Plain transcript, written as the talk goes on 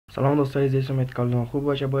سلام دوستای عزیز، امید کارتون خوب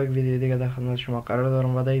باشه. با یک ویدیو دیگه در خدمت شما قرار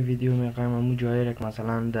دارم و در این ویدیو میخوایم همون جایی را که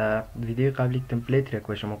مثلا در ویدیو قبلی تمپلیت را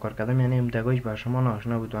که شما کار کردم، یعنی این تگایش بر شما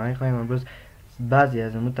ناشنا بود و میخوایم امروز بعضی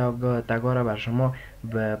از این تگا را بر شما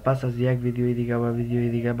پس از یک ویدیو دیگه و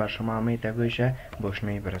ویدیو دیگه بر شما همه تگایش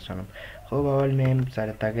باشنایی برسانم. خب اول میم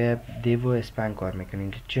سر تگ دیو و اسپن کار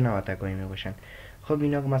میکنیم که چه نوع تگایی میباشن. خب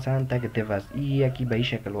اینا که مثلا تگ دیو است، این یکی به این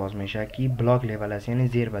شکل واز میشه که بلاک لیول است، یعنی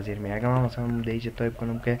زیر به زیر میاد. اگر من مثلا دیگه تایپ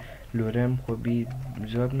کنم که لورم خوبی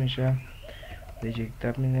زیاد میشه، دیگه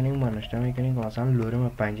تایپ میزنیم و نشته میکنیم که مثلا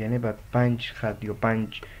لورم 5، یعنی به 5 خط یا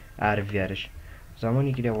 5 ارش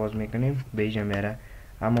زمانی که واز میکنیم به اینجا میره.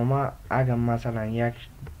 اما ما اگر مثلا یک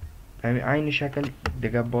این شکل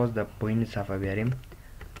دیگه باز در پایین صفحه بیاریم،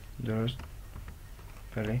 درست؟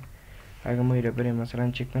 بله. اگر ما ایره بریم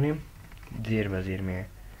مثلا چک کنیم زیر به زیر میه.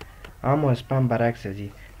 اما اسپم برعکس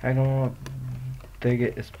ازی، اگر ما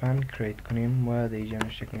دیگه اسپم کریت کنیم و دیگه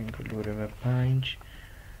نشته کنیم که لورم 5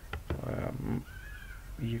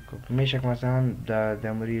 میشه که مثلا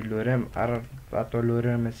در موری لورم حتی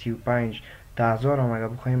لورم 35 تا 1000 هم اگر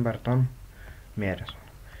بخوایم برتان میرسون.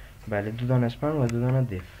 بله، دو دانه اسپن و دو دانه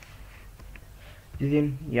دیف.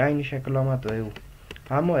 دیدین یا این شکل آمد او.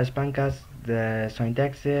 اما اسپن که از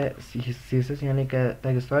ساینتکس CSS یعنی که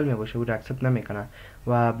تگ استایل می باشه او را اکسپت نمیکنه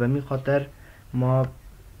و به می خاطر ما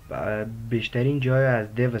بیشترین جای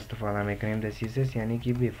از دیو استفاده میکنیم در CSS، یعنی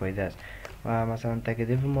که بیفایده است. و مثلا تگ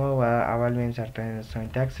دیو ما و اول میم سر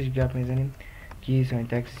ساینتکسش گپ میزنیم که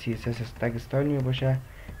ساینتکس CSS تگ استایل می باشه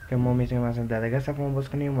که ما میتونیم مثلا در دیگه صفحه باز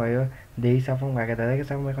کنیم و یا دی صفحه اگر در دیگه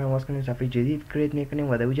صفحه میخوایم باز کنیم صفحه جدید کریت میکنیم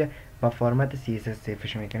و در اونجا با فرمت CSS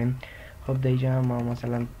سیفش میکنیم. خب در اینجا ما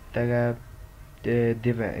مثلا تگ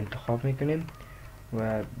دیو انتخاب میکنیم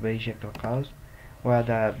و به این شکل قوس و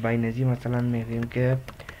در بینزی مثلا میگیم که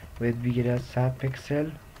باید بگیره 100 پیکسل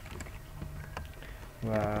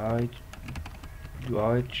و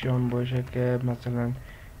هایت هم باشه که مثلا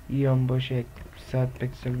ای هم باشه 100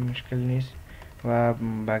 پیکسل، مشکل نیست. و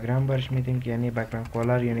بک‌گراند برش میدیم که یعنی بک‌گراند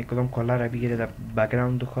کالر، یعنی کدام کالر را بگیره در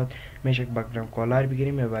بک‌گراند خود میشه که بک‌گراند کالر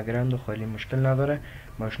بگیریم یا بک‌گراند خالی، مشکل نداره.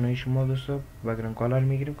 ماشنای شما دوستا بک‌گراند کالر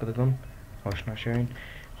میگیریم کدام آشنا شوین.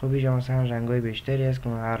 خب اینجا مثلا رنگای بیشتری هست که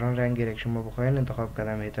هر رنگی را که شما بخواین انتخاب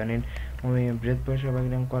کردن میتونین. ما میگیم برید باشه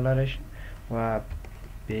بک‌گراند کالرش و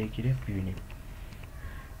بگیره ببینیم.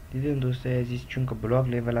 دیدین دوستای عزیز، چون که بلاک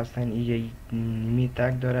لیول هستن اینجا نیمی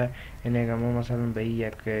تگ داره، یعنی اگر ما مثلا به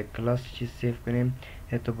یک کلاس چیز سیف کنیم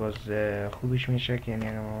حتی باز خوبش میشه که یعنی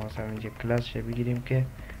اگر ما مثلا اینجا کلاس بگیریم که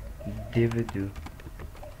دیو دو،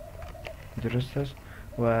 درست است.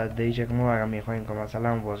 و در اینجا که ما اگر میخوایم که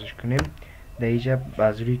مثلا بازش کنیم در اینجا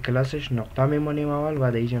از روی کلاسش نقطه میمانیم اول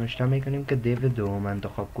و در اینجا نشته میکنیم که دیو دوم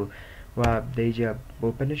انتخاب کن و در اینجا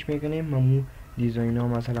اوپنش میکنیم. ممو دیزاین ها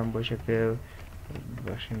مثلا باشه که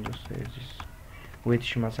باشین دوستای عزیز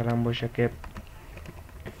ویتش مثلا باشه که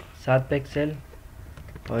 100 پیکسل،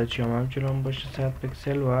 باید شما همچنان باشه 100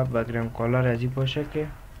 پیکسل و بک‌گراند کالر ازی باشه که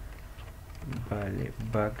بله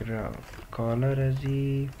بک‌گراند کالر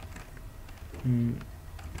ازی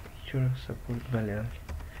چرا سپورت بله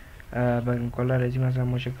بک‌گراند کالر ازی مثلا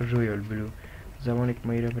باشه که رویال بلو. زمانی که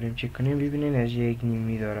ما ایره بریم چک کنیم ببینین از یک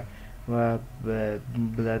نیمی داره و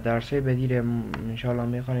درسای بعدی رو انشاءالله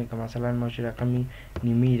میخوانیم که مثلا ما چه رقمی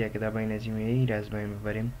نیمی را که در بین از این را از بین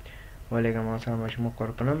ببریم. ولی اگر مثلا با شما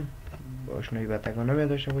کار کنم آشنایی به تگا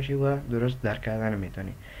نمیداشته باشی و درست درک کردن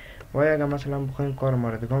میتونی. و اگر مثلا بخوایم کار ما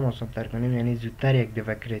را دیگه آسان تر کنیم، یعنی زودتر یک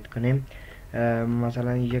دیو کریت کنیم،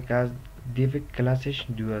 مثلا یک از دیو کلاسش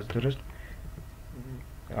دو است، درست؟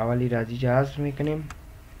 اولی را از اینجا حذف میکنیم،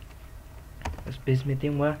 اسپیس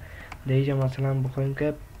میتیم و در اینجا مثلا بخوایم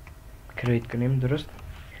که کریت کنیم، درست؟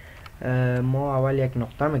 ما اول یک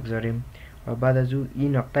نقطه میگذاریم و بعد از او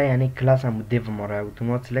این نقطه یعنی کلاس هم دیو ما را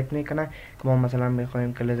اتومات سلکت میکنه که ما مثلا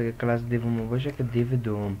میخوایم کلاس دیو ما باشه که دیو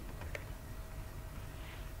دوم،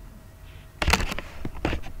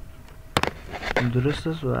 درست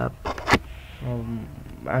است. و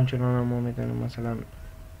همچنان ما میتونیم مثلا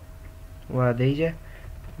و دیگه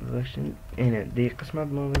اینه دی قسمت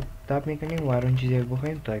ما تایپ میکنیم و هر اون چیزی که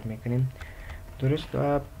بخوایم تایپ میکنیم، درست.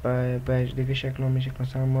 و به دیگه شکل میشه که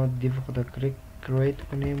مثلا ما دیو خود کریت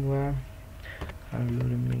کنیم و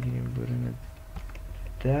لورم میگیریم لورم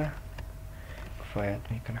 10 کفایت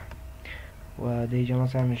میکنه و دیجا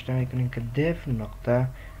مثلا نشته میکنیم که دیو نقطه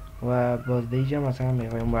و باز دیجا مثلا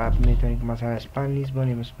میخوایم و میتونیم که مثلا اسپن نیز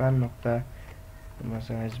بانیم اسپن نقطه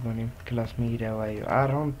مثلا از بانیم کلاس میگیره و هر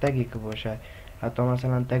هم تگی که باشه، حتی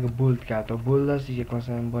مثلا تگ بولد که حتی بولد هست یک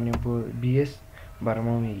مثلا بانیم BS بر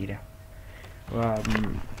ما میگیره. و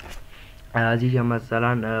از اینجا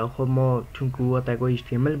مثلا خب ما چون که او تگ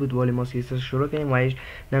HTML بود ولی ما CSS شروع کنیم و ایش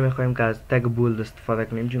نمیخوایم که از تگ بولد استفاده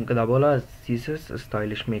کنیم چون که در بالا از CSS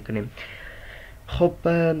استایلش میکنیم. خب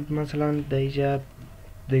مثلا در اینجا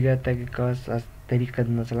دیگه تگ کاس از طریق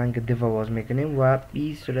مثلا که دف آواز میکنیم و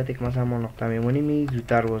این صورتی که مثلا ما نقطه میمونیم این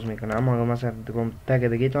زودتر آواز میکنه. اما اگر مثلا تگ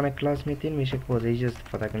دیگه تانه کلاس میتین میشه که باز ایش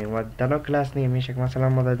استفاده کنیم و تنها کلاس نیم میشه که مثلا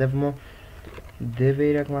ما در دف ما دف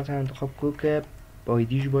ایره که مثلا انتخاب کو که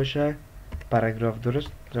آیدیش باشه پاراگراف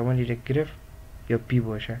درست زمانی را گرفت یا پی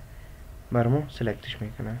باشه بر ما سلکتش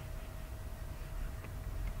میکنه.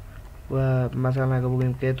 و مثلا اگه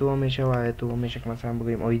بگویم که تو میشه و تو میشه که مثلا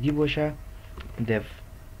بگویم آیدی باشه دف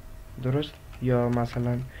درست یا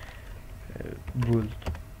مثلا بولد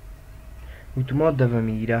اتومات دف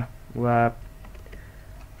میگیره. و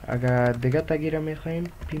اگر دیگه تغییر میخوایم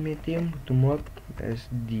پی میتیم اتومات اس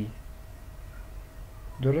دی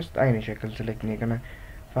درست این شکل سلکت میکنه.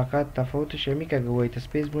 فقط تفاوتش همی که اگه وایت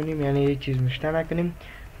اسپیس بونیم یعنی یک چیز نشته نکنیم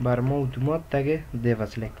بر ما اتومات تگ دیو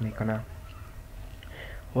سلکت میکنه.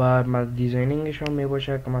 و دیزاینینگش هم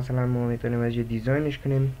میباشه که مثلا ما میتونیم از دیزاینش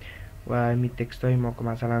کنیم و می تکست های ما که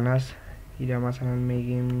مثلا هست ایره مثلا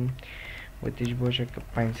میگیم ویتش باشه که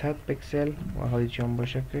 500 پکسل و هایتش هم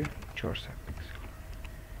باشه که 400 پکسل.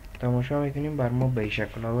 تماشا میکنیم بر ما به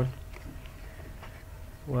شکل آورد.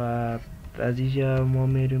 و از اینجا ما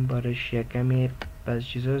میریم برش یکمی بعض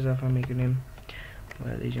چیزا اضافه میکنیم و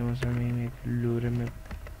از اینجا مثلا میگیم یک لورم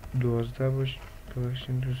 12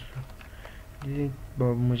 باشین دوستان دیدین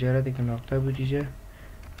با مجرد که نقطه بود اینجا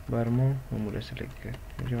بر ما امور سلکت کرد.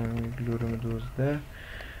 اینجا یک لورم 12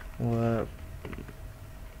 و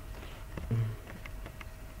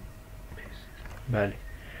بله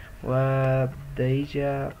و در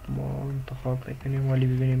اینجا ما انتخاب میکنیم ولی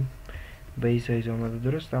ببینیم به این سایز آمده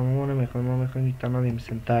درست. اما ما نمیخوایم، ما میخوایم تنها این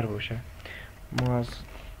سنتر باشه. ما از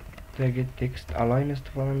تگ تکست الاین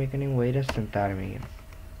استفاده میکنیم و ایره سنتر میگیم.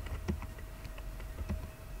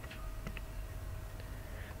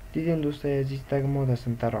 دیدین دوستای عزیز تگ ما در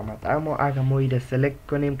سنتر آمد. اما اگر ما ایره سلکت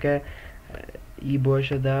کنیم که ای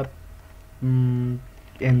باشه در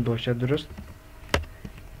این باشه درست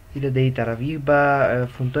ایره در این طرفی با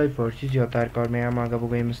فونتای فارسی زیادتر کار میگم. اگر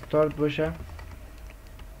بگویم استارت باشه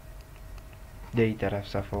در این طرف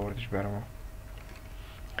صفحه آوردش برای ما.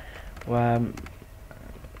 و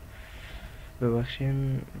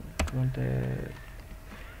ببخشین فونت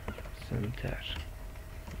سنتر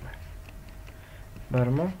بر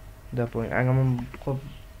ما در پایین. اگر ما خب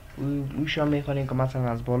اوشا میخوانیم که مثلا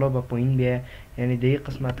از بالا به پایین بیه یعنی در این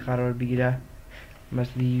قسمت قرار بگیره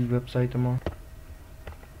مثل وبسایت ما.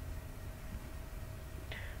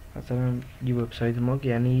 مثلا این وبسایت ما که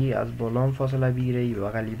یعنی از بالا هم فاصله بگیره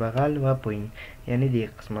بغل و پایین یعنی در این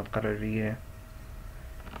قسمت قرار بگیره.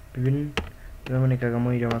 ببینید زمانی که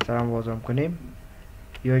ما اینجا مثلا وازم کنیم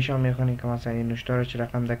یایشا میخوانیم که مثلا این نشتارش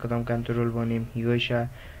رقم در کدام کنترل بانیم یایشا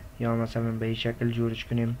یا مثلا به این شکل جورش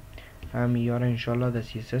کنیم هم یاره انشالله در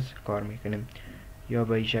CSS کار میکنیم یا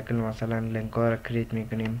به این شکل مثلا لینک ها را کریت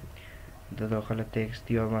میکنیم در داخل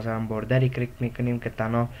تکست یا مثلا بوردری کریت میکنیم که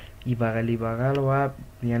تنها ای بغل و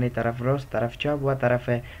یعنی طرف راست طرف چپ و طرف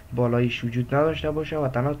بالایش وجود نداشته باشه و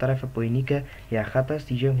تنها طرف پایینی که یک خط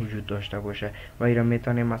است اینجا وجود داشته باشه و این را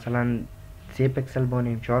میتونیم مثلا 3 پکسل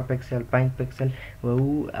بانیم 4 پکسل 5 پکسل و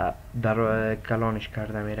او در کلانش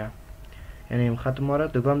کرده میره یعنی این خط ما را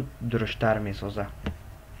دوگان درشتر میسازه.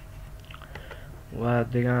 و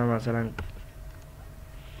دیگه مثلا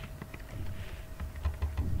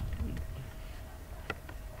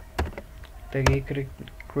تگی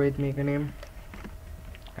کریت میکنیم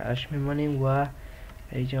اش میمانیم و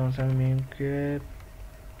اینجا مثلا میگیم که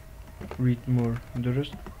read more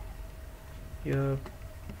درست یا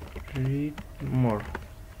read more.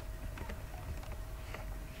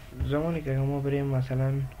 زمانی که ما بریم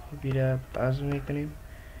مثلا بیره باز میکنیم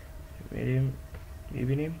میریم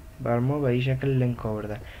ببینیم بر ما به این شکل لینک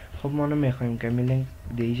آورده. خب ما نمیخوایم که می لینک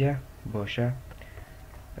دیجا باشه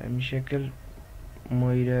به این شکل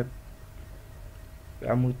ما ایره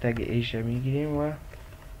امو تگ ایش میگیریم و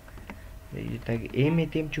تگ ای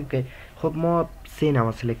میتیم چون که خب ما 3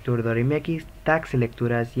 نوع سلکتور داریم. یکی تگ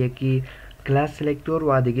سلکتور است یکی کلاس سلکتور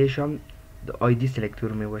و دیگه شام آیدی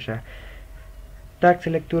سلکتور می باشه. تگ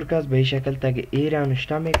سلکتور که از به این شکل تگ ای را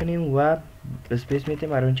نشته میکنیم و اسپیس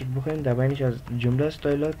میتیم هر اونچه که بخوایم در بینش از جمله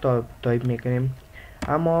استایل تایپ میکنیم.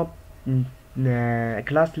 اما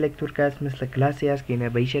کلاس سلکتور که است مثل کلاسی است که اینه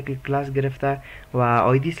به این شکل کلاس گرفته و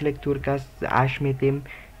آیدی سلکتور که است اش میتیم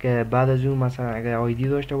که بعد از اون مثلا اگر آیدی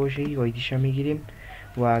داشته باشه آیدیش میگیریم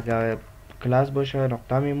و اگر کلاس باشه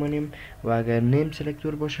نقطه میمونیم و اگر نیم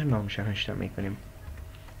سلکتور باشه نامش نشته میکنیم.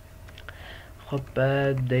 خب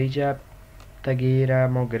دیجا تگ را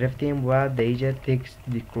ما گرفتیم و در اینجا تکست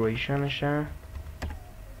دکوریشنش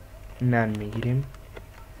نن میگیریم.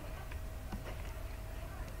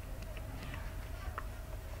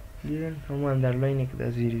 دیدن همون اندرلاینی که در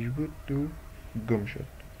زیرش بود تو گم شد.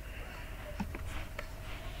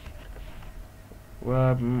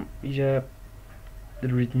 و اینجا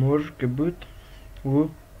رید مور که بود و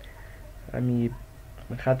همی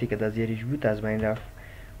خطی که در زیرش بود از بین رفت.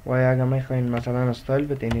 و اگر میخواین مثلا استایل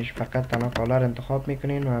بتینش فقط تنها کالر انتخاب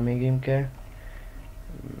میکنین و میگیم که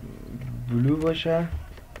بلو باشه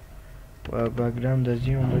و بک‌گراند از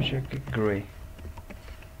این باشه که گری.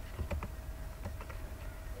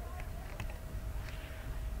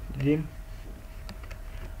 دیدیم.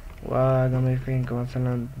 و اگر میخواین که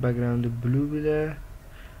مثلا بک‌گراند بلو بده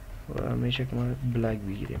و میشه که ما بلک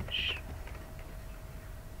بگیریمش.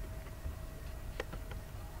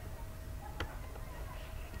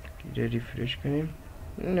 اینجا ریفرش کنیم.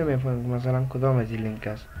 نمیفهمم مثلا کدام از این لینک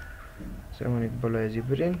است. سمونید بالا ازی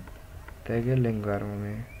برین تگ لینک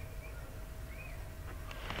برمونه.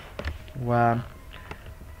 و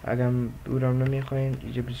اگر او را نمیخواین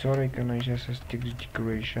اینجا بسیار ایکنایش هست از تکست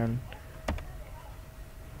دکوریشن.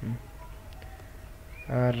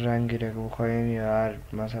 هر رنگی را که بخواین یا هر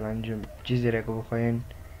مثلا چیزی را که بخواین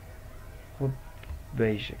خود به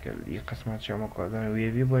این شکل این قسمت شما کادان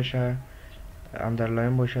ویوی باشه،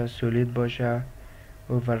 اندرلاین باشه، سولید باشه،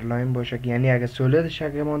 اوورلاین باشه. یعنی اگه سولید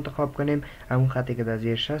شکل ما انتخاب کنیم همون خطی که در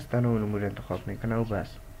زیرش هست تنها اون امور انتخاب میکنه و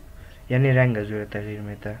بس. یعنی رنگ از او تغییر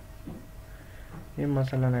میده. این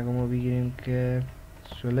مثلا اگه ما بگیریم که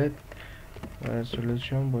سولید و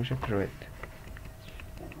سولوشن باشه کرید.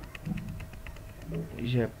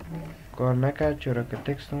 اینجا کار نکرد چرا که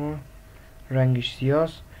تکست ما رنگش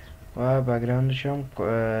سیاست و بک‌گراندش هم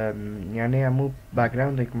یعنی همون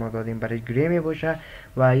بک‌گراندی که ما دادیم برای گری می باشه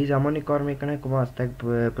و این زمانی کار میکنه که ما از تگ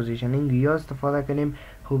پوزیشنینگ یا استفاده کنیم.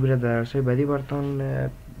 خوب را در درسای بعدی براتون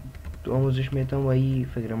آموزش میتم و این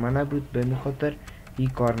فکر من نبود به خاطر این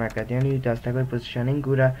کار نکرد. یعنی از تگ پوزیشنینگ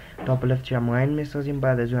او را تاپ لفت معین میسازیم،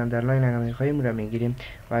 بعد از اون اندرلاین اگر میخوایم او را میگیریم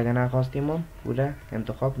و اگر نخواستیم هم او را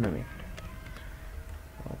انتخاب نمیکنیم.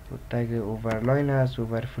 تگ اوورلاین است،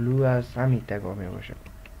 اوورفلو است، همین تگ ها می باشه.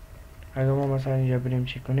 اگر ما مثلا اینجا بریم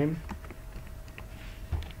چی کنیم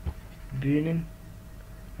ببینین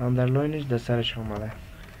اندرلاینش در سرش آمده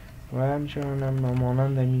و همچنان هم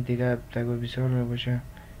مانند این دیگه تگ بسیار می باشه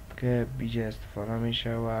که بیجا استفاده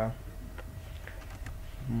میشه و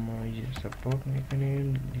ما اینجا سپورت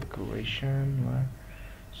میکنیم. دکوریشن و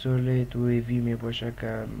سولید و وی می باشه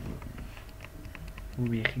که او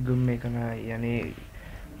بیخی گم میکنه. یعنی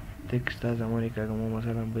تکست از زمانی که اگر ما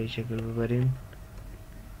مثلا به این شکل ببریم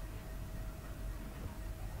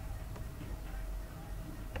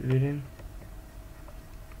ببینین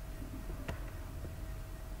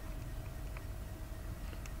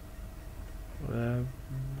و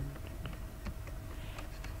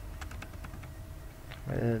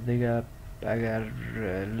دیگه اگر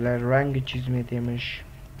رنگ چیز میتیمش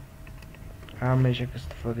هم میشه که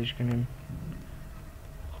استفادهش کنیم.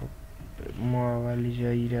 خب ما اولی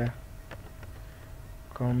جایی را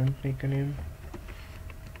کامنت میکنیم.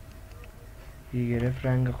 یه گرفت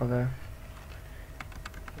رنگ خدا و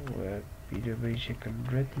بیره به این شکل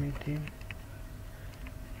رد میتیم.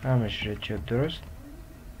 همش رد شد درست.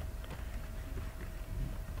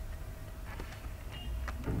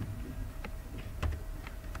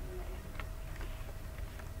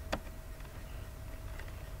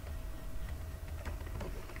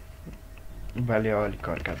 بله عالی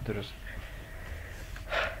کار کرد درست.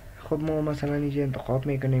 خب ما مثلا اینجا انتخاب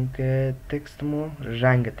میکنیم که تکست ما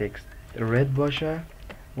رنگ تکست رد باشه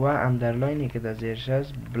و اندرلاینی که در زیرش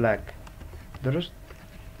هست بلک. درست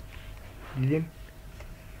دیدیم.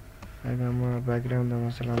 اگر ما بک‌گراند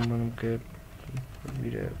مثلا منم که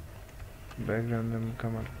بیره بک‌گراند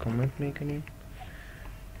کامنت میکنیم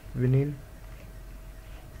ببینین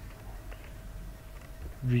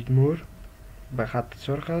رید مور به خط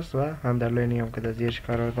سرخ است و اندرلاینی هم که در زیرش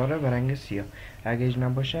قرار داره به رنگ سیاه. اگه اج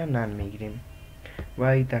نباشه نن میگیریم. و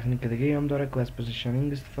این تکنیک دیگه هم داره که از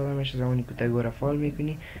پوزیشنینگ استفاده میشه. زمانی که تگ را فال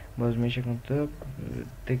میکنی باز میشه که تو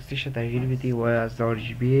تکستش تغییر بدی و از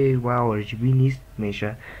RGB و RGB نیست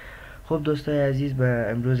میشه. خب دوستای عزیز به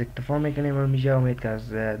امروز اکتفا میکنیم. من میشه امید که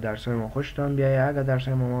از درسای ما خوشتون بیایه. اگر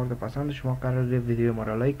درسای ما مورد پسند شما قرار ویدیو ما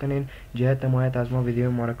را لایک کنین. جهت حمایت از ما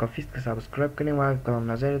ویدیو ما را کافی است که سابسکرایب کنین و اگر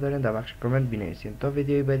کلام نظری دارین در بخش کامنت بنویسین. تا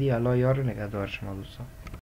ویدیوی بعدی الله یار و نگهدار شما دوستان.